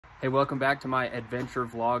Hey, welcome back to my adventure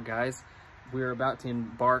vlog, guys. We're about to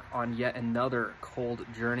embark on yet another cold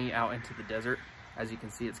journey out into the desert. As you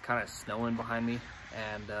can see, it's kind of snowing behind me,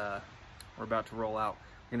 and we're about to roll out.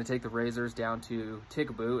 We're gonna take the RZRs down to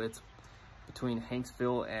Ticaboo. It's between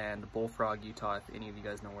Hanksville and Bullfrog, Utah, if any of you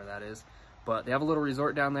guys know where that is. But they have a little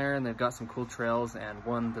resort down there, and they've got some cool trails, and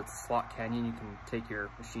one that's a slot canyon you can take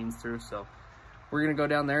your machines through. So we're gonna go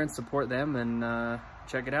down there and support them and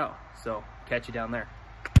check it out. So catch you down there.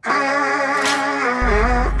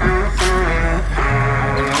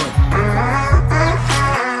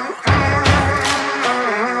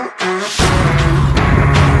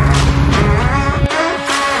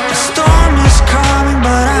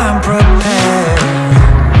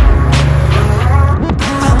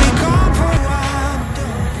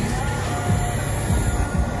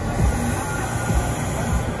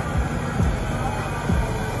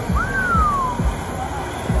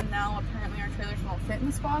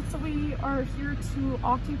 Spots that we are here to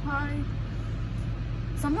occupy,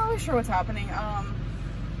 so I'm not really sure what's happening.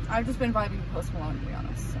 I've just been vibing Post Malone, to be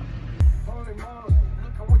honest. So.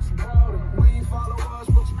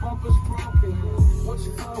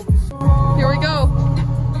 Here we go.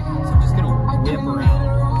 So I'm just gonna whip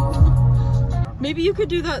around. Maybe you could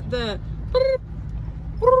do that.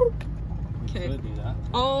 Okay. Could do that.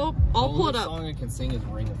 I'll pull it up. The song I can sing is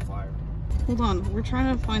 "Ring of Fire." Hold on, we're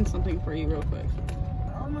trying to find something for you real quick.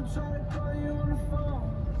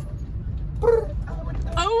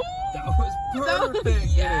 Oh, that was perfect.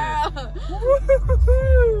 Yeah.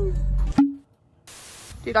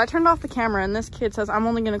 Dude, I turned off the camera and this kid says I'm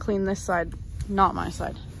only gonna clean this side, not my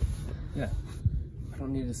side. Yeah, I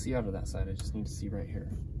don't need to see out of that side. I just need to see right here.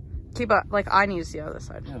 Okay, but like I need to see out of this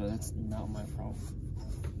side. Yeah, but that's not my problem.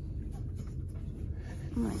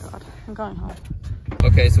 Oh my god, I'm going home.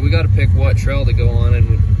 Okay, so we got to pick what trail to go on,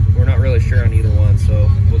 and we're not really sure on either one, so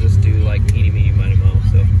we'll just do like eeny, meeny, miny, mo.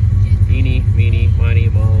 So eeny, meeny, miny,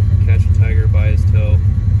 mo, catch a tiger by his toe.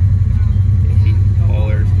 If he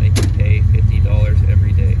hollers, make him pay $50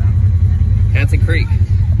 every day. Hanson Creek.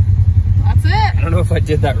 That's it. I don't know if I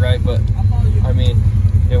did that right, but I mean,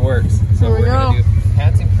 it works. So we're going to do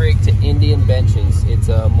Hanson Creek to Indian Benches. It's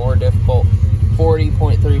a more difficult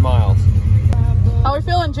 40.3 miles. How we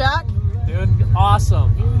feeling, Jack? Dude,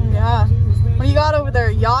 awesome. Yeah. What do you got over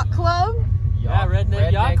there? Yacht Club? Yeah,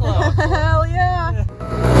 Redneck Yacht Club. Hell yeah.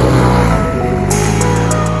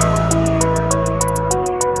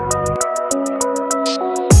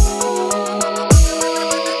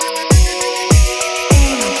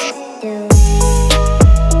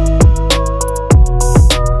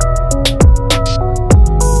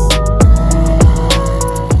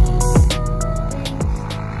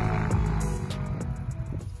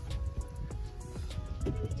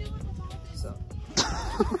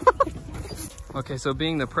 Okay, so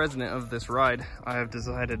being the president of this ride, I have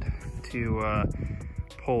decided to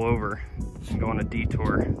pull over and go on a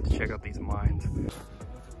detour to check out these mines.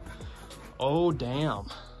 Oh, damn.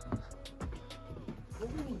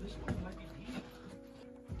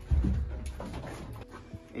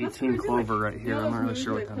 18 clover right here. I'm not really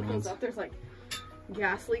sure what that means. There's like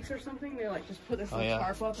gas leaks or something. They like just put this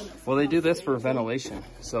tarp up. And well, they do this for ventilation.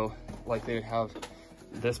 So like they'd have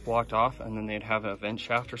this blocked off, and then they'd have a vent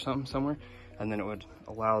shaft or something somewhere, and then it would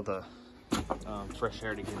allow the fresh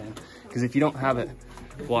air to get in. Because if you don't have it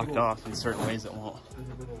blocked off in certain ways, it won't.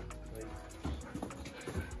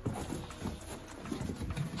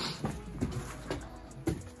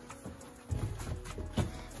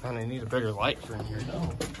 Man, I need a bigger light for in here.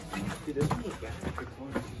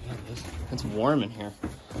 It's warm in here.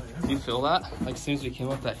 Do you feel that? Like as soon as we came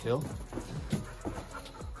up that hill?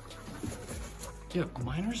 Yeah,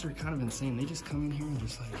 miners are kind of insane. They just come in here and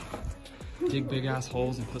just like dig big ass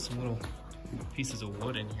holes and put some little pieces of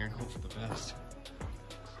wood in here and hope for the best.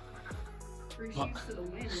 Free shoots to the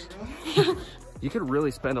wind, bro. You could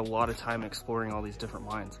really spend a lot of time exploring all these different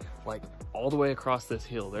mines. Like all the way across this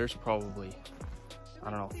hill, there's probably, I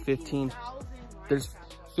don't know, there's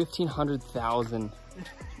 1,500,000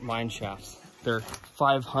 mine shafts. They're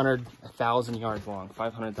 500,000 yards long,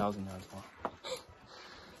 500,000 yards long.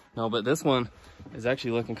 No, but this one is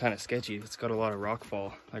actually looking kind of sketchy. It's got a lot of rock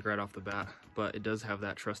fall, like right off the bat, but it does have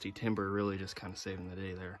that trusty timber, really just kind of saving the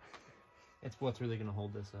day there. It's what's really gonna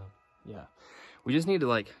hold this up. Yeah, we just need to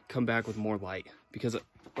like come back with more light, because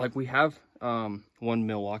like we have one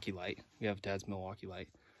Milwaukee light. We have Dad's Milwaukee light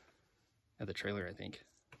at the trailer, I think.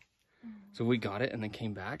 So we got it and then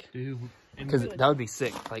came back, because that would be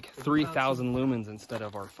sick. Like 3,000 lumens instead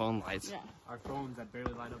of our phone lights. Yeah, our phones that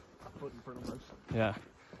barely light up a foot in front of us. Yeah.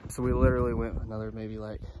 So we literally went another maybe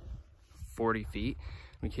like 40 feet.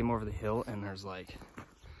 We came over the hill and there's like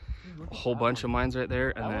a whole bunch of mines right there,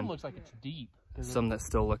 and That then one looks like it's deep. some that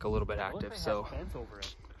still look a little bit active. So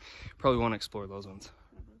probably want to explore those ones.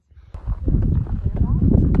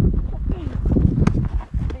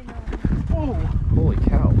 Oh, holy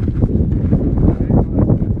cow.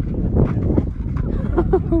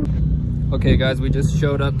 Okay guys, we just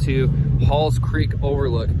showed up to Halls Creek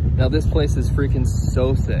Overlook. Now this place is freaking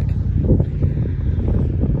so sick.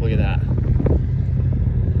 Look at that.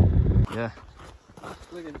 Yeah.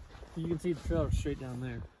 Look at, you can see the trail straight down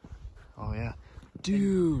there. Oh yeah.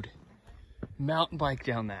 Dude, mountain bike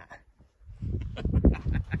down that.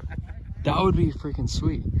 That would be freaking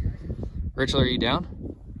sweet. Rachel, are you down?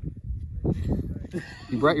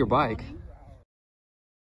 You brought your bike.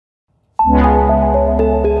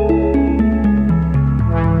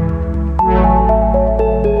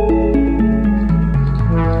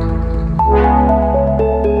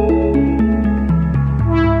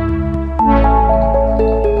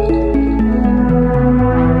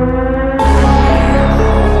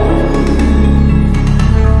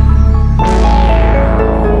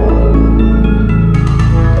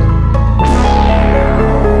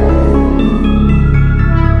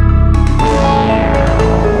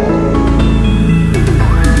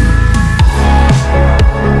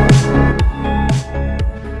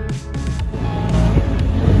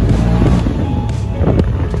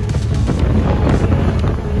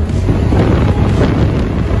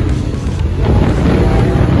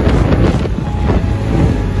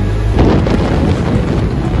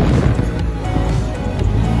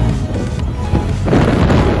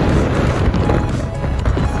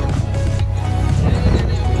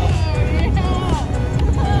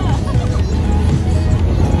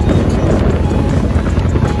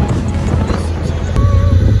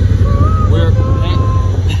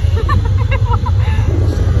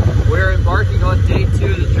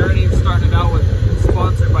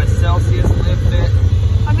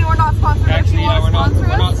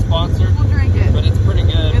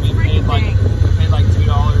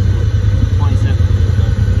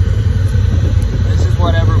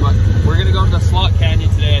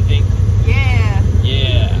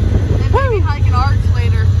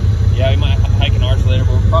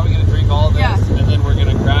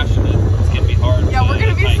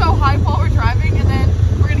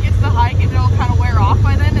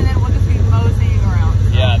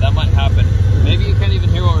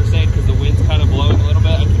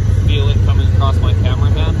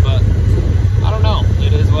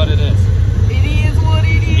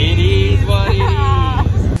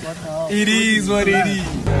 It is what it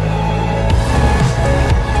is.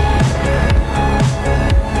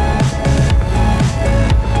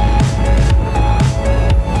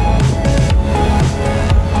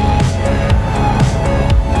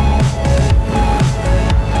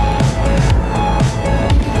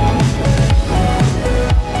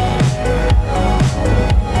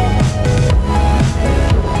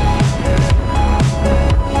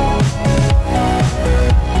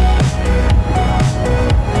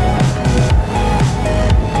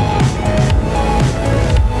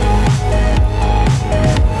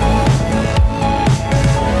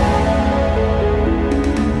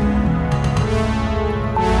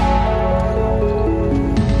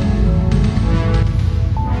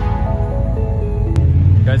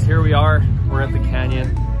 Guys, here we are. We're at the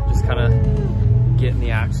canyon, just kind of getting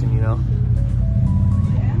the action, you know.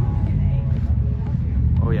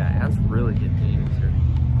 Oh yeah, that's really getting dangerous here.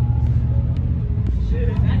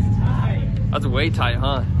 Shit, that's tight. That's way tight,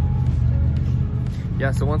 huh?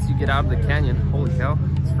 Yeah, so once you get out of the canyon, holy cow,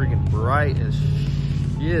 it's freaking bright as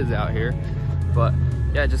shiz out here. But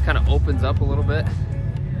yeah, it just kind of opens up a little bit.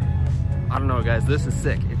 I don't know, guys, this is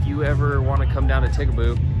sick. If you ever want to come down to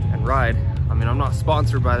Ticaboo and ride, I mean, I'm not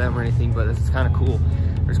sponsored by them or anything, but this is kind of cool.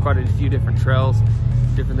 There's quite a few different trails,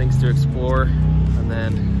 different things to explore, and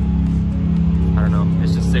then, I don't know,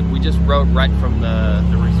 it's just sick. We just rode right from the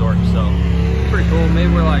resort, so pretty cool.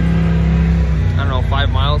 Maybe we're like, I don't know, 5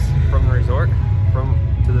 miles from the resort,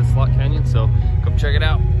 to the Slot Canyon, so come check it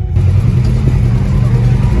out.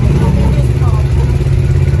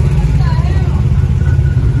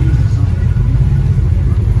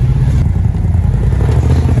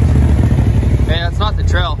 Not the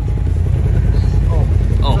trail.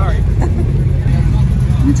 Oh. Sorry.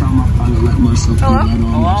 Every time I finally let myself Hello? that on,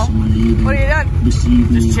 Hello? What are you doing?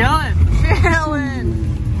 Just chilling. Chilling.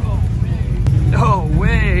 No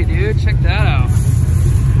way, dude. Check that out.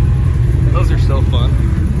 Those are so fun.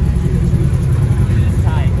 It's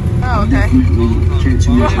tight. Oh, okay.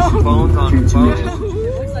 Whoa. Bones on bones. It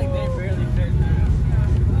looks like they barely fit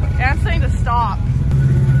through. Yeah, I'm saying to stop.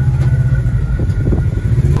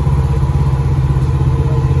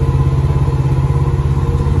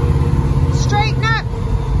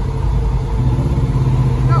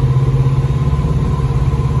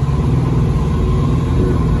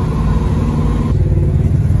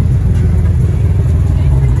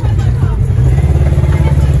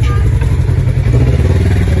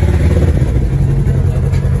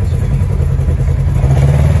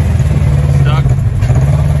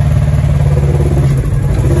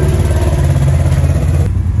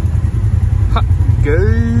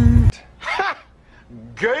 Gate. Ha!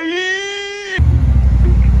 Gate.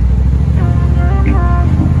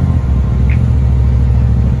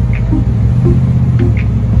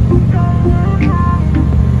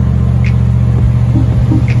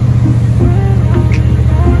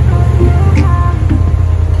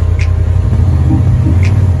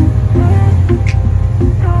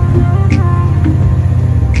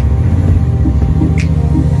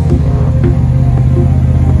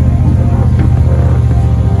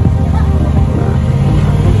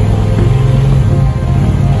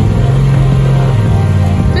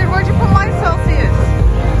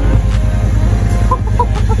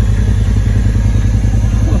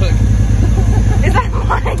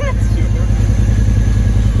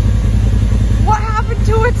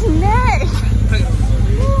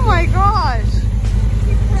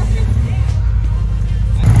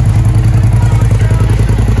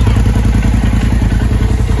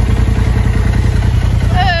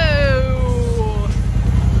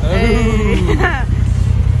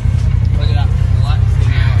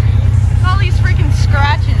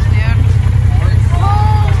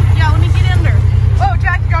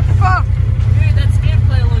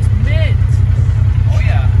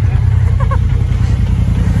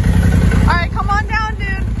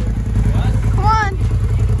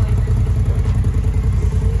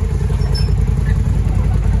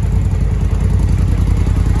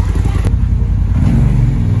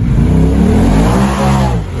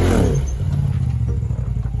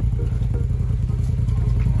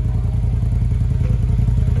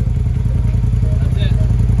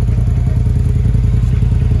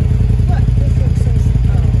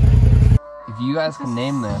 You guys can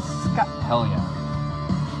name this. Hell yeah.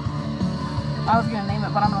 I was gonna name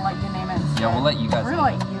it, but I'm gonna let you name it instead. Yeah, we'll let you guys We're name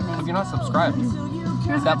gonna it. let you name it. If you're not subscribed,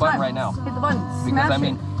 hit that button right now. Hit the button. Because Smash I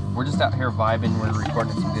mean, we're just out here vibing, we're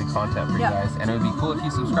recording some good content for you guys, and it would be cool if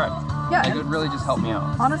you subscribed. Yeah. It would really just help me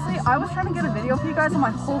out. Honestly, I was trying to get a video for you guys and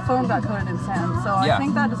my whole phone got coded in sand, so I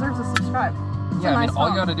think that deserves a subscribe. It's Yeah, a I mean, nice all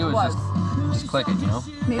you phone. gotta do is just click it, you know?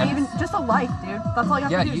 Maybe even just a like, dude. That's all you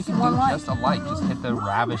have to do. Yeah, you can one do like. just a like. Just hit the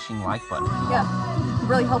ravishing like button. Yeah,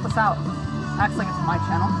 really help us out. Acts like it's my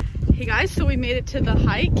channel. Hey guys, so we made it to the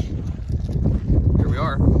hike. Here we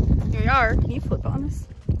are. Here we are. Can you flip on us?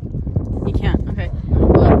 You can't. Okay.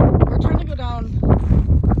 Well, we're trying to go down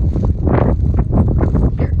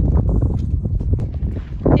here.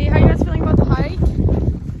 Hey, how you guys feeling about the hike?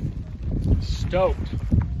 Stoked.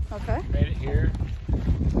 Okay. Made it here.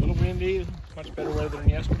 A little windy, much better weather than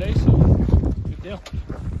yesterday, so good deal.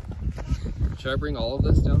 Should I bring all of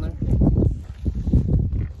this down there?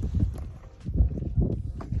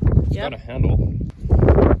 It's got a handle.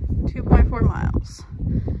 2.4 miles.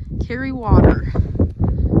 Carry water.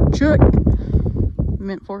 Check.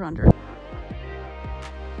 Mint 400.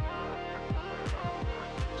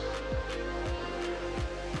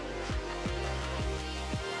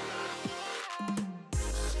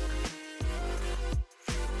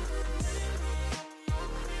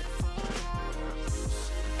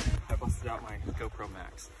 I busted out my GoPro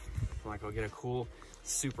Max. I'm like, I'll get a cool,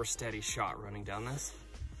 super steady shot running down this.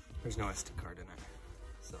 There's no SD card in it,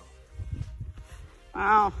 so.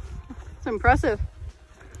 Wow, it's impressive.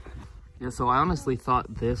 Yeah, so I honestly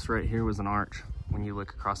thought this right here was an arch when you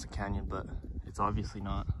look across the canyon, but it's obviously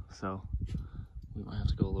not. So we might have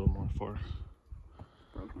to go a little more far.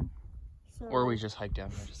 Or we just hike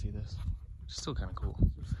down here to see this. It's still kind of cool.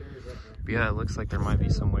 But yeah, it looks like there might be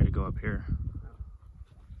some way to go up here.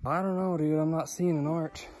 I don't know, dude. I'm not seeing an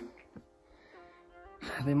arch.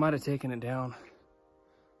 They might have taken it down.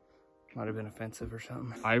 Might have been offensive or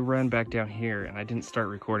something. I ran back down here and I didn't start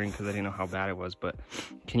recording because I didn't know how bad it was, but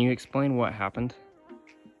can you explain what happened?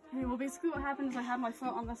 Okay, well basically what happened is I had my foot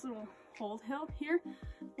on this little hold hill here.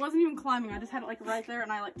 Wasn't even climbing, I just had it like right there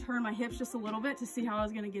and I like turned my hips just a little bit to see how I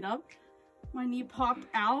was gonna get up. My knee popped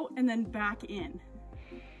out and then back in.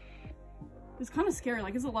 It was kind of scary,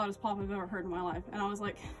 like it's the loudest pop I've ever heard in my life. And I was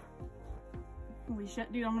like, holy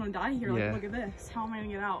shit, dude, I'm gonna die here. Like, look at this. How am I gonna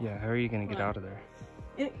get out? Yeah, how are you gonna get out of there?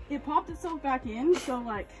 It popped itself back in, so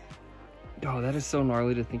like... Oh, that is so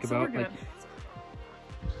gnarly to think about. We're good.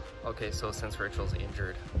 Okay, so since Rachel's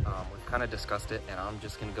injured, we've kind of discussed it, and I'm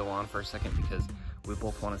just gonna go on for a second because we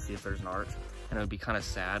both want to see if there's an arch, and it would be kind of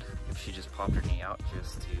sad if she just popped her knee out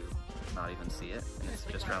just to not even see it, and it's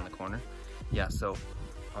just around the corner. Yeah, so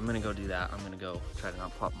I'm gonna go do that. I'm gonna go try to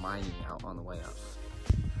not pop my knee out on the way up.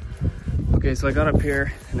 Okay, so I got up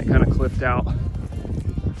here, and it kind of clipped out,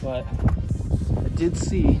 but I did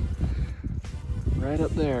see right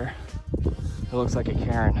up there, it looks like a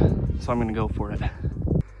cairn, so I'm gonna go for it.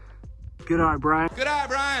 Good eye, Brian. Good eye,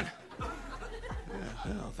 Brian.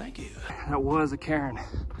 Well, thank you. That was a cairn.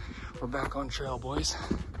 We're back on trail, boys.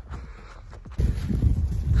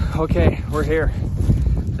 Okay, we're here.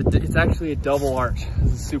 It's actually a double arch.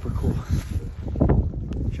 This is super cool.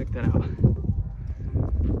 Check that out.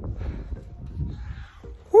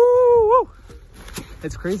 Woo!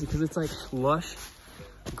 It's crazy because it's like lush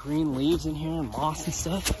green leaves in here and moss and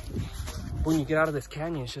stuff. When you get out of this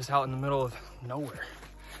canyon, it's just out in the middle of nowhere.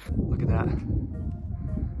 Look at that.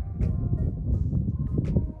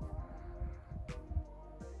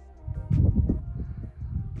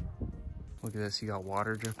 Look at this, you got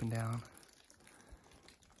water dripping down.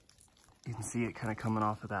 You can see it kind of coming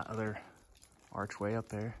off of that other archway up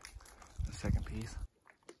there, the second piece.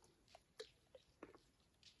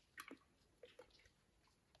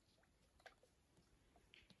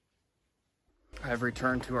 I've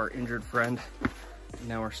returned to our injured friend.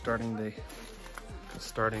 Now we're starting the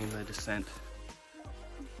descent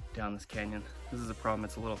down this canyon. This is a problem,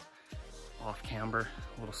 it's a little off camber,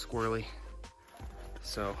 a little squirrely.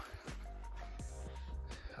 So,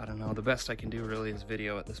 I don't know, the best I can do really is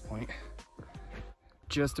video at this point.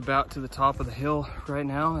 Just about to the top of the hill right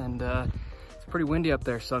now, and it's pretty windy up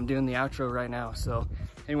there, so I'm doing the outro right now. So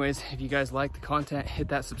anyways, if you guys like the content, hit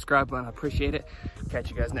that subscribe button, I appreciate it. Catch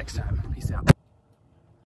you guys next time. Peace out.